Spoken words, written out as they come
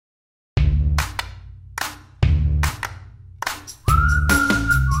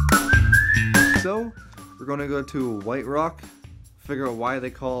So we're going to go to White Rock, figure out why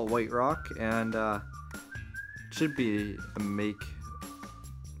they call it White Rock, and it should be a make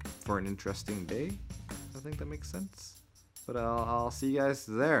for an interesting day. I think that makes sense. But I'll see you guys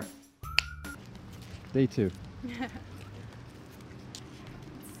there. Day 2. It's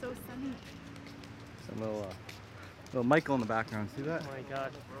so sunny. Some little Michael in the background. See that? Oh my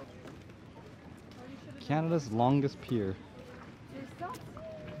god. Canada's longest pier.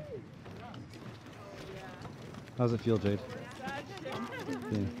 How does it feel, Jade?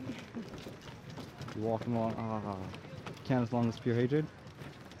 Yeah. You're walking along. Canada's longest pier. Hey, Jade?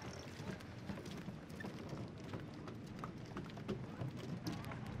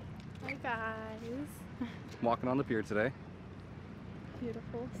 Hi guys. Walking on the pier today.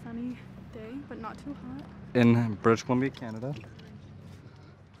 Beautiful sunny day, but not too hot. In British Columbia, Canada.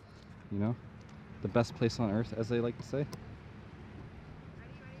 You know, the best place on earth, as they like to say.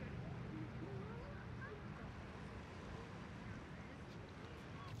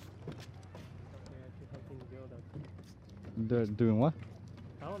 They're doing what?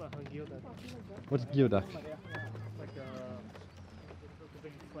 I don't know how geoduck. What's geoduck? Like a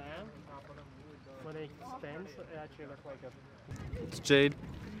big clam. When they expand, so it actually looks like a. It's Jade,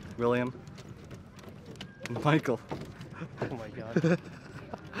 William, and Michael. Oh my god.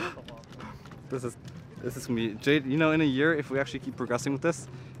 This is me, Jade. You know, in a year, if we actually keep progressing with this,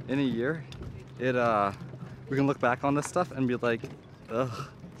 in a year, we can look back on this stuff and be like, ugh.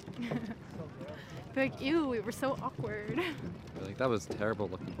 Be like, ew, we were so awkward. Like, that was terrible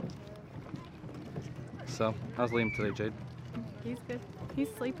looking. So, how's Liam today, Jade? He's good. He's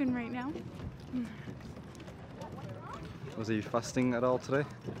sleeping right now. Was he fasting at all today?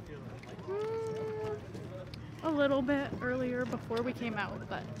 A little bit earlier before we came out,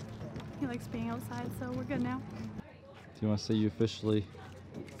 but he likes being outside, so we're good now. Do you want to say you officially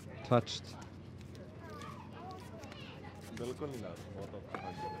touched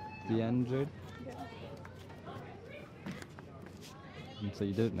the end, Jade? Yeah. And so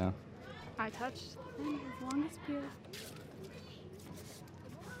you did it now. I touched his longest pier.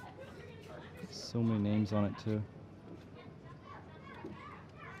 So many names on it too.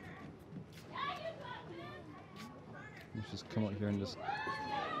 Let's just come out here and just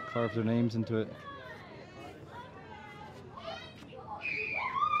carve their names into it.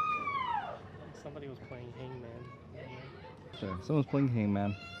 Somebody was playing Hangman. Sure, someone's playing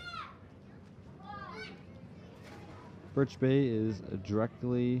Hangman. Birch Bay is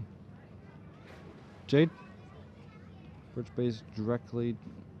directly... Jade? Birch Bay is directly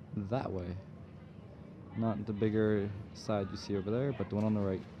that way. Not the bigger side you see over there, but the one on the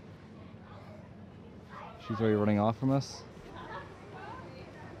right. She's already running off from us.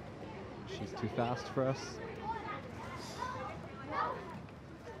 She's too fast for us.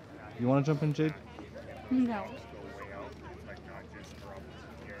 You want to jump in, Jade? No.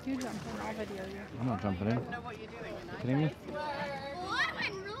 You jump in, I'll video you. I'm not jumping in. Kidding me?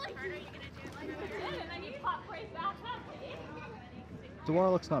 The water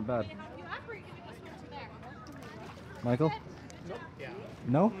looks not bad. Michael? Nope. Yeah.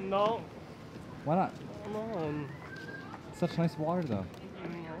 No? No. Why not? No. Such nice water though.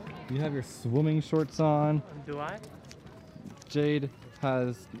 You have your swimming shorts on. Do I? Jade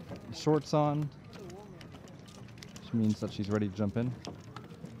has shorts on. Which means that she's ready to jump in.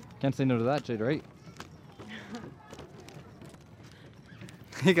 Can't say no to that, Jade, right?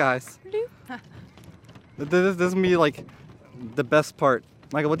 Hey guys. This is me, like, the best part.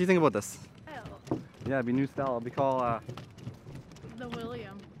 Michael, what do you think about this? Oh, Yeah, it'd be new style. It'd be called, the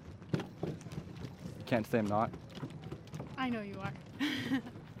William. Can't say I'm not. I know you are.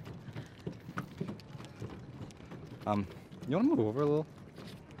 You want to move over a little?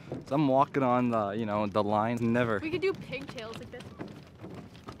 So I'm walking on the, you know, the lines. Never. We could do pigtails like this.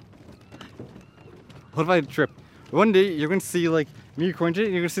 What if I trip? One day you're gonna see, like, me recording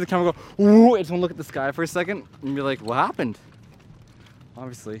it, you're gonna see the camera go, ooh, it's gonna look at the sky for a second and be like, what happened?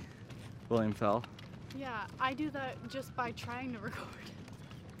 Obviously, William fell. Yeah, I do that just by trying to record.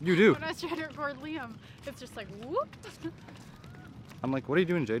 You do. When I was trying to record Liam, it's just like, whoop. I'm like, what are you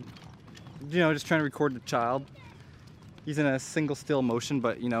doing, Jade? You know, just trying to record the child. He's in a single still motion,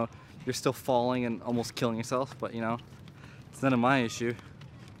 but, you know, you're still falling and almost killing yourself, but, you know, it's none of my issue.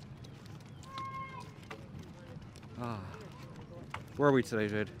 Where are we today,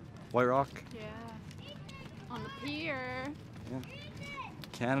 Jade? White Rock? Yeah. On the pier. Yeah.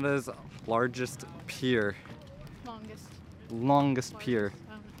 Canada's largest pier. Longest pier.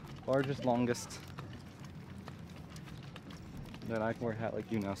 Largest, longest. Then I can wear a hat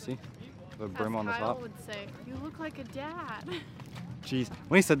like you now, see? The brim on the top. Kyle would say, you look like a dad. Jeez,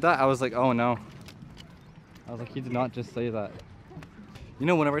 When he said that, I was like, oh no. I was like, he did not just say that. You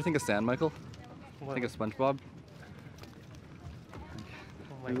know, whenever I think of sand, Michael, I think of SpongeBob. Oh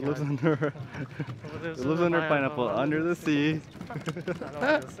my He God. lives under, he lives under pineapple, under the sea.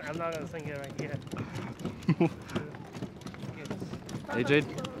 I'm not gonna sing it right here. Hey Jade,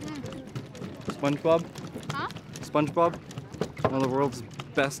 SpongeBob? Huh? SpongeBob, one of the world's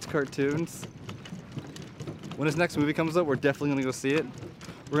best cartoons. When his next movie comes out, we're definitely gonna go see it.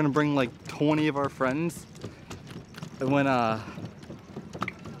 We're gonna bring like 20 of our friends. And when the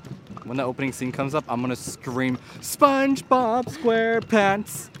opening scene comes up, I'm gonna scream, SpongeBob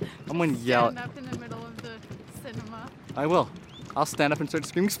SquarePants! I'm gonna yell. Stand up in the middle of the cinema. I will. I'll stand up and start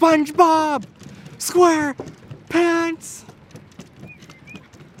screaming, SpongeBob SquarePants!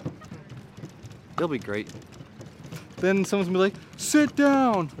 It'll be great. Then someone's gonna be like, sit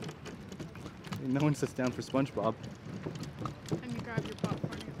down! And no one sits down for SpongeBob. And you grab your popcorn.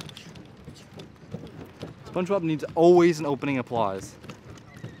 SpongeBob needs always an opening applause.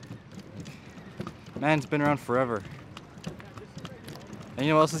 Man's been around forever. And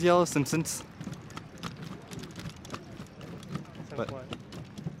you know what else is yellow? Simpsons. But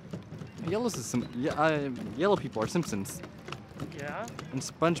yellows is yellow people are Simpsons. Yeah? And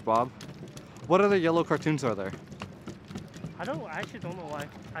SpongeBob. What other yellow cartoons are there? I actually don't know why.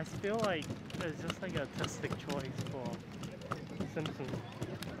 I feel like it's just like a artistic choice for Simpsons.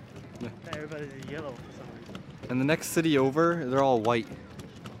 Yeah. That everybody's yellow for some reason. And the next city over, they're all white.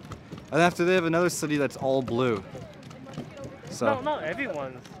 And after they have another city that's all blue. So No, not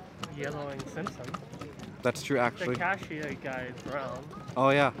everyone's yellow in Simpsons. that's true The actually. cashier guy is brown. Oh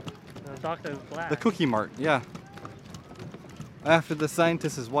yeah. And the doctor is black. The Cookie Mart, yeah. After the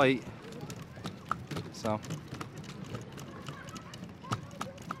scientist is white. So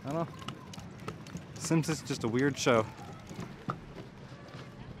I don't know. Simpsons is just a weird show.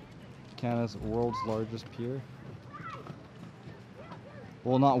 Canada's world's largest pier.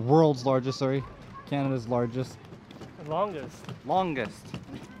 Well, not world's largest, sorry. Canada's largest. Longest. Longest.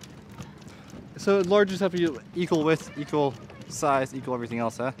 So largest have to be equal width, equal size, equal everything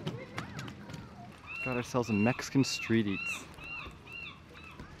else, huh? Got ourselves a Mexican street eats.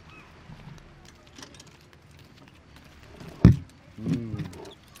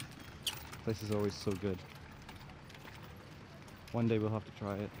 Place is always so good. One day we'll have to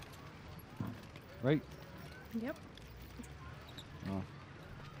try it. Right? Yep. Oh.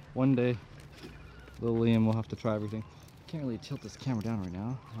 One day, little Liam will have to try everything. Can't really tilt this camera down right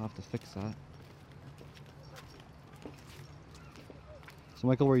now. I'll have to fix that. So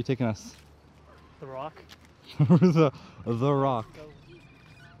Michael, where are you taking us? The Rock. the Rock. So,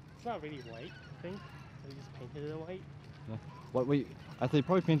 it's not really white, I think. They just painted it white. Yeah. What? Wait. I think they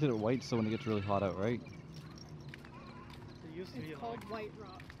probably painted it white so when it gets really hot out, right? It used to be It's called White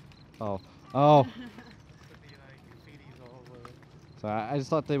Rock. Oh. Oh. to be like graffiti's all over it. So I just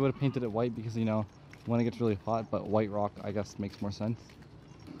thought they would have painted it white because, you know, when it gets really hot, but White Rock, I guess, makes more sense.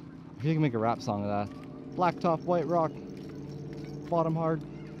 If you can make a rap song of that. Blacktop, White Rock, bottom hard.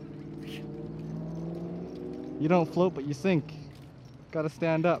 You don't float, but you sink. Gotta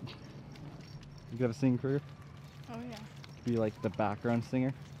stand up. You got a singing career? Oh yeah. Be like the background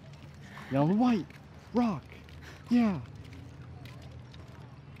singer. Yelling, White Rock, yeah.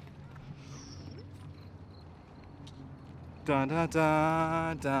 Da da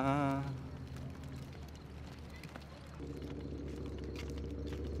da da.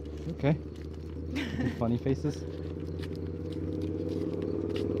 Okay. Funny faces.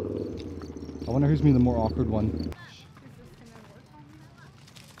 I wonder who's me the more awkward one. Is this gonna work on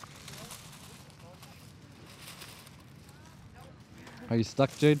that? Are you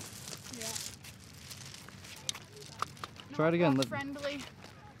stuck, Jade? Yeah. Try it again. Not Let- friendly.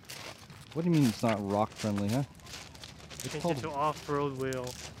 What do you mean it's not rock friendly, huh? It's Change called. it to off-road wheel.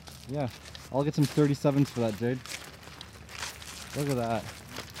 Yeah. I'll get some 37s for that, Jade. Look at that.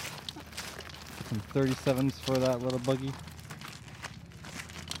 Get some 37s for that little buggy.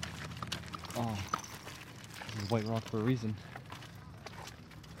 Oh. This is White Rock for a reason.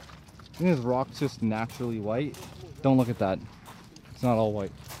 I think this rock's just naturally white. Don't look at that. It's not all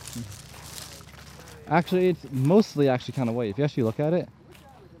white. Actually, it's mostly actually kind of white. If you actually look at it,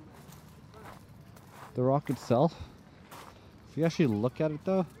 the rock itself, if you actually look at it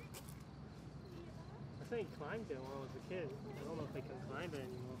though, I think I climbed it when I was a kid. I don't know if I can climb it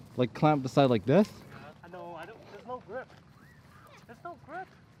anymore. like clamp the side like this, I know, there's no grip. There's no grip.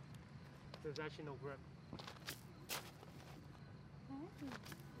 There's actually no grip.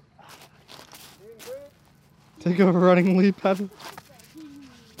 take a running leap at it.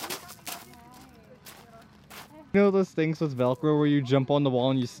 You know those things with Velcro where you jump on the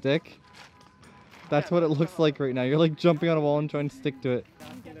wall and you stick? That's what it looks like right now. You're like jumping on a wall and trying to stick to it.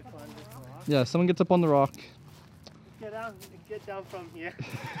 Yeah, someone gets up on the rock. Get down from here.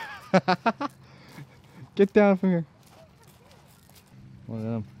 Get down from here. Look at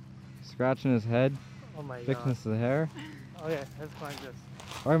him. Scratching his head. Oh my god. Thickness of the hair. Oh yeah, let's climb this.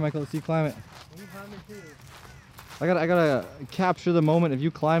 Alright, Michael, let's see you climb it. You climbing too. I gotta capture the moment of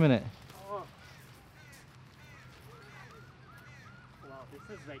you climbing it. Oh. Wow, this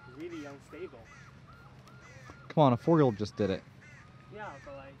is like really unstable. Come on, a 4-year-old just did it. Yeah,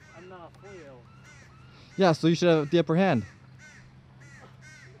 but like, I'm not a 4-year-old. Yeah, so you should have the upper hand.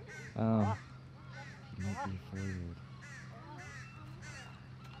 You Ah. might be a 4-year-old.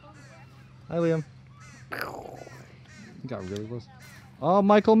 Hi, Liam. You got really close. Oh,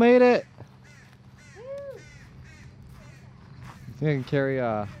 Michael made it! You think I can carry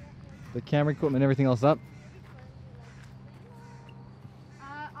the camera equipment and everything else up?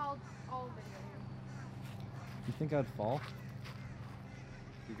 I'll video You think I'd fall?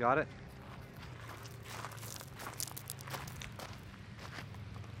 You got it?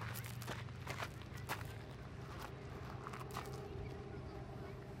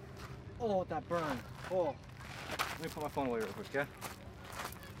 Oh, that burn. Oh. Let me put my phone away real quick, yeah? Do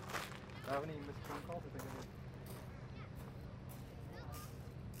I have any missed phone calls? I think I did.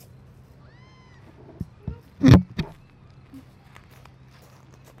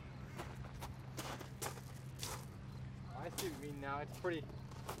 I see what you mean now. It's pretty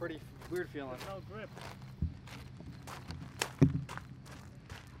weird feeling. No grip.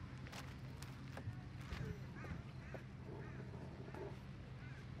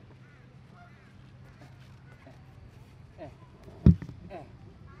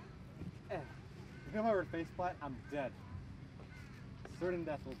 If I'm ever face flat, I'm dead. Certain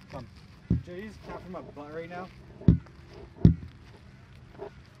death will come. Jay's capturing my butt right now.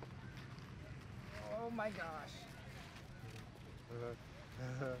 Oh my gosh.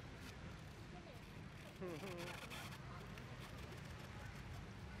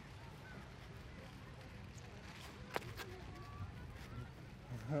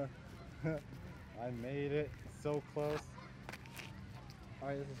 I made it. So close.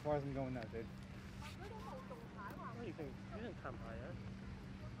 Alright, this is as far as I'm going now, dude. What do you think? You didn't come higher.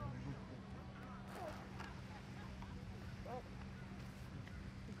 Oh.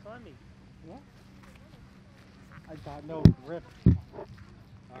 Keep climbing. What? I got no grip. Why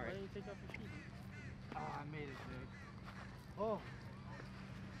Alright. don't you take off your shoes? Ah, I made it, dude. Oh.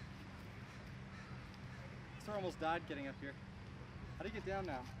 Sir almost died getting up here. How do you get down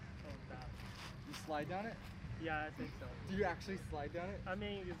now? Oh, that. You slide down it? Yeah, I think so. Do you actually slide down it? I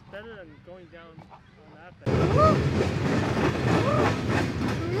mean, it's better than going down on that thing.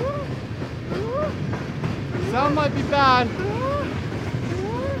 Sound might be bad.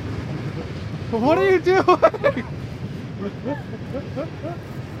 What are you doing?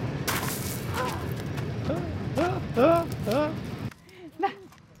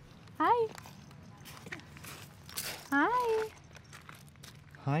 Hi. Hi.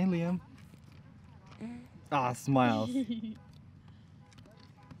 Hi, Liam. Ah, smiles.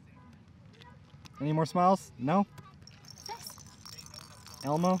 Any more smiles? No?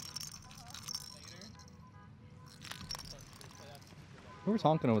 Elmo? Who was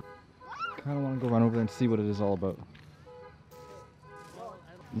honking over? Kind of want to go run over there and see what it is all about.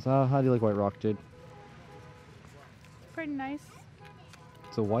 So how do you like White Rock, Jade? Pretty nice.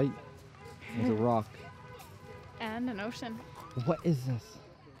 It's a white. It's a rock. And an ocean. What is this?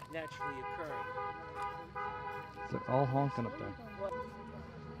 Naturally occurring. They're all honking up there.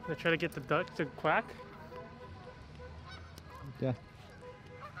 They try to get the duck to quack. Yeah.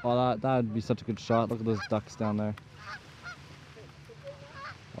 Oh, that would be such a good shot. Look at those ducks down there.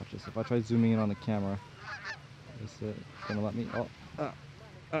 Watch this. If I try zooming in on the camera, is it gonna let me? Oh,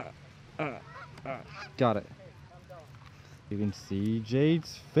 got it. You can see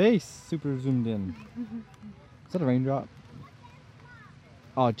Jade's face, super zoomed in. Is that a raindrop?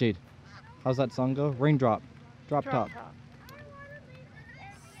 Oh, Jade, how's that song go? Raindrop, drop top.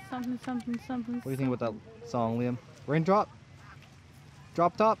 Something, something, something. What do you think about that song, Liam? Raindrop,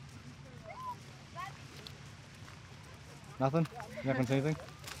 drop top. Nothing? You're not gonna say anything?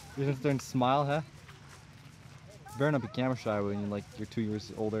 You're just there and smile, huh? You better not be camera shy when you're 2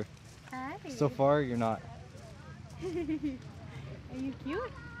 years older. Hi. So far, you're not. Are you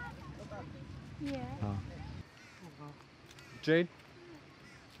cute? Yeah. Oh. Jade,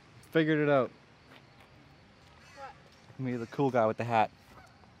 figured it out. What? Me, the cool guy with the hat.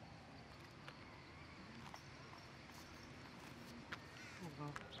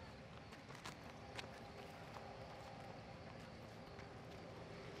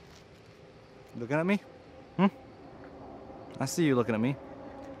 Looking at me? Hmm? I see you looking at me.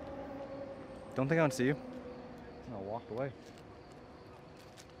 Don't think I don't see you. I walked away.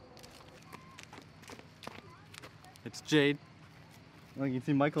 It's Jade. Oh, you can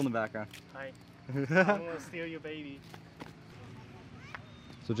see Michael in the background. Hi. I'm gonna steal your baby.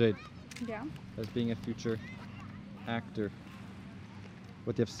 So Jade, Yeah. as being a future actor,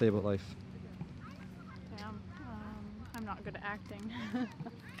 what do you have to say about life? Damn. I'm not good at acting.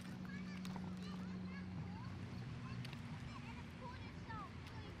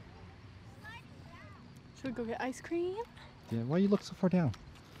 Should we go get ice cream? Yeah, why you look so far down?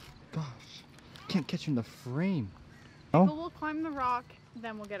 Gosh, can't catch you in the frame. Well, Oh, we'll climb the rock,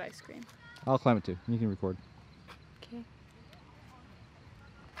 then we'll get ice cream. I'll climb it too. You can record. Okay.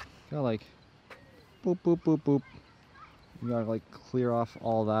 Gotta like, boop, boop, boop, boop. You gotta like clear off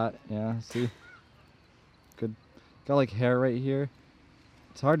all that. Yeah, see? Good. Got like hair right here.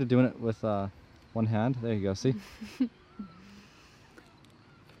 It's hard to doing it with one hand. There you go, see?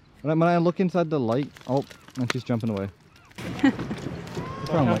 When I look inside the light, oh, and she's jumping away.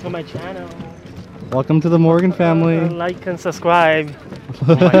 Welcome to my channel. Welcome to the Morgan family. Like and subscribe. You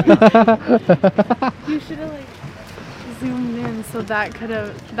should have like zoomed in so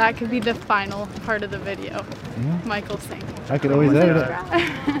that could be the final part of the video. Yeah. Michael saying. I could always edit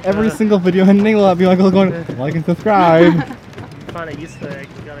it. Every single video ending will be Michael going, like and subscribe. Find an Easter egg.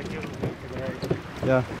 You gotta give it. Yeah.